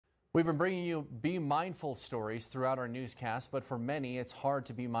We've been bringing you Be Mindful stories throughout our newscast, but for many, it's hard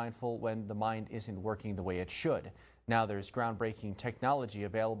to be mindful when the mind isn't working the way it should. Now there's groundbreaking technology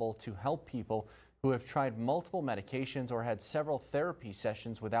available to help people who have tried multiple medications or had several therapy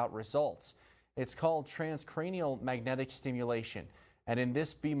sessions without results. It's called Transcranial Magnetic Stimulation. And in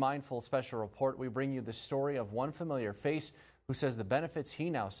this Be Mindful special report, we bring you the story of one familiar face who says the benefits he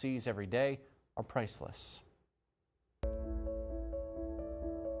now sees every day are priceless.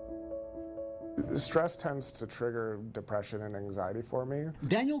 Stress tends to trigger depression and anxiety for me.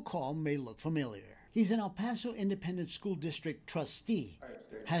 Daniel Call may look familiar. He's an El Paso Independent School District trustee,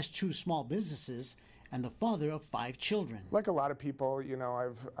 has 2 small businesses, and the father of 5 children. Like a lot of people, you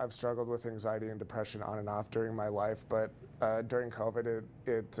know, I've struggled with anxiety and depression on and off during my life, but during COVID,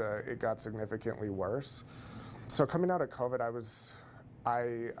 it got significantly worse. So coming out of COVID, I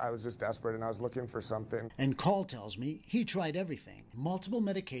was just desperate and I was looking for something. And Call tells me he tried everything, multiple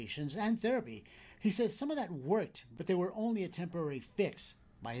medications and therapy. He says some of that worked, but they were only a temporary fix.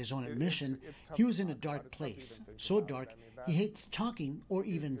 By his own admission, he was in a dark place, so dark he hates talking or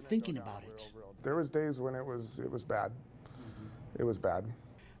even thinking about it. There was days when it was bad. It was bad.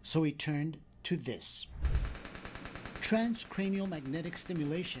 So he turned to this. Transcranial Magnetic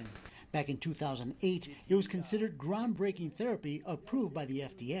Stimulation. Back in 2008, it was considered groundbreaking therapy approved by the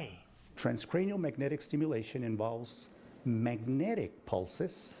FDA. Transcranial magnetic stimulation involves magnetic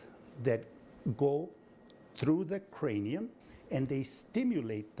pulses that go through the cranium and they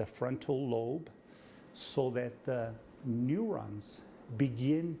stimulate the frontal lobe so that the neurons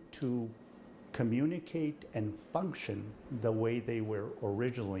begin to communicate and function the way they were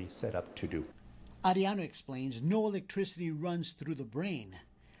originally set up to do. Ariano explains no electricity runs through the brain.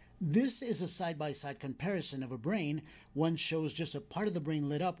 This is a side-by-side comparison of a brain. One shows just a part of the brain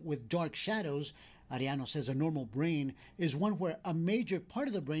lit up with dark shadows. Ariano says a normal brain is one where a major part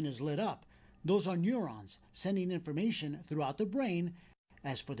of the brain is lit up. Those are neurons sending information throughout the brain.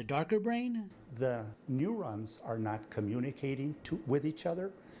 As for the darker brain, the neurons are not communicating with each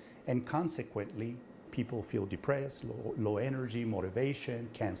other, and consequently, people feel depressed, low energy, motivation,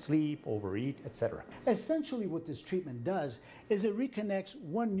 can't sleep, overeat, etc. Essentially what this treatment does is it reconnects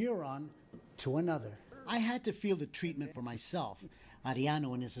one neuron to another. I had to feel the treatment for myself.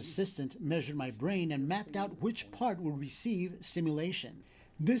 Ariano and his assistant measured my brain and mapped out which part would receive stimulation.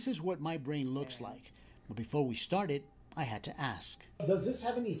 This is what my brain looks like. But before we started, I had to ask. Does this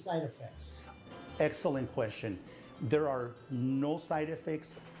have any side effects? Excellent question. There are no side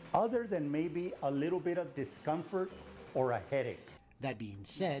effects other than maybe a little bit of discomfort or a headache. That being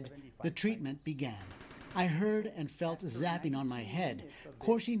said, the treatment began. I heard and felt zapping on my head,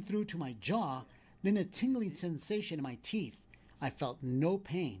 coursing through to my jaw, then a tingling sensation in my teeth. I felt no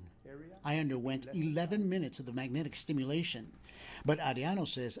pain. I underwent 11 minutes of the magnetic stimulation. But Ariano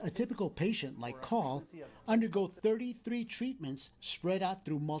says a typical patient like Call undergo 33 treatments spread out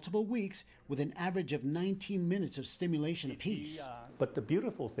through multiple weeks with an average of 19 minutes of stimulation apiece. But the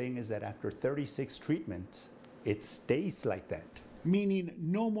beautiful thing is that after 36 treatments, it stays like that. Meaning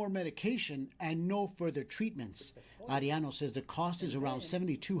no more medication and no further treatments. Ariano says the cost is around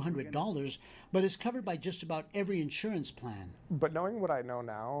 $7,200, but is covered by just about every insurance plan. But knowing what I know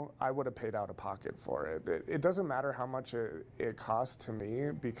now, I would have paid out of pocket for it. It doesn't matter how much it cost to me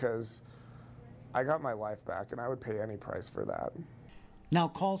because I got my life back and I would pay any price for that. Now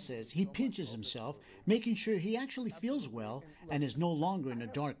Call says he pinches himself, making sure he actually feels well and is no longer in a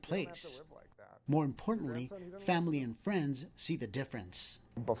dark place. More importantly, family and friends see the difference.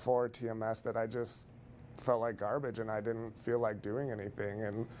 Before TMS, that I just felt like garbage and I didn't feel like doing anything,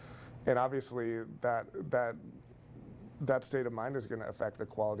 and obviously that state of mind is going to affect the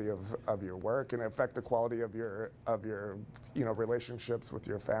quality of your work and affect the quality of your relationships with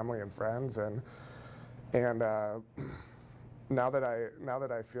your family and friends, and now that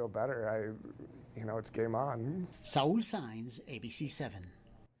I feel better, it's game on. Saul Sainz, ABC 7.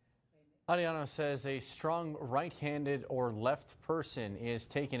 Ariano says a strong right-handed or left person is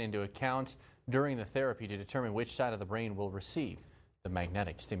taken into account during the therapy to determine which side of the brain will receive the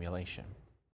magnetic stimulation.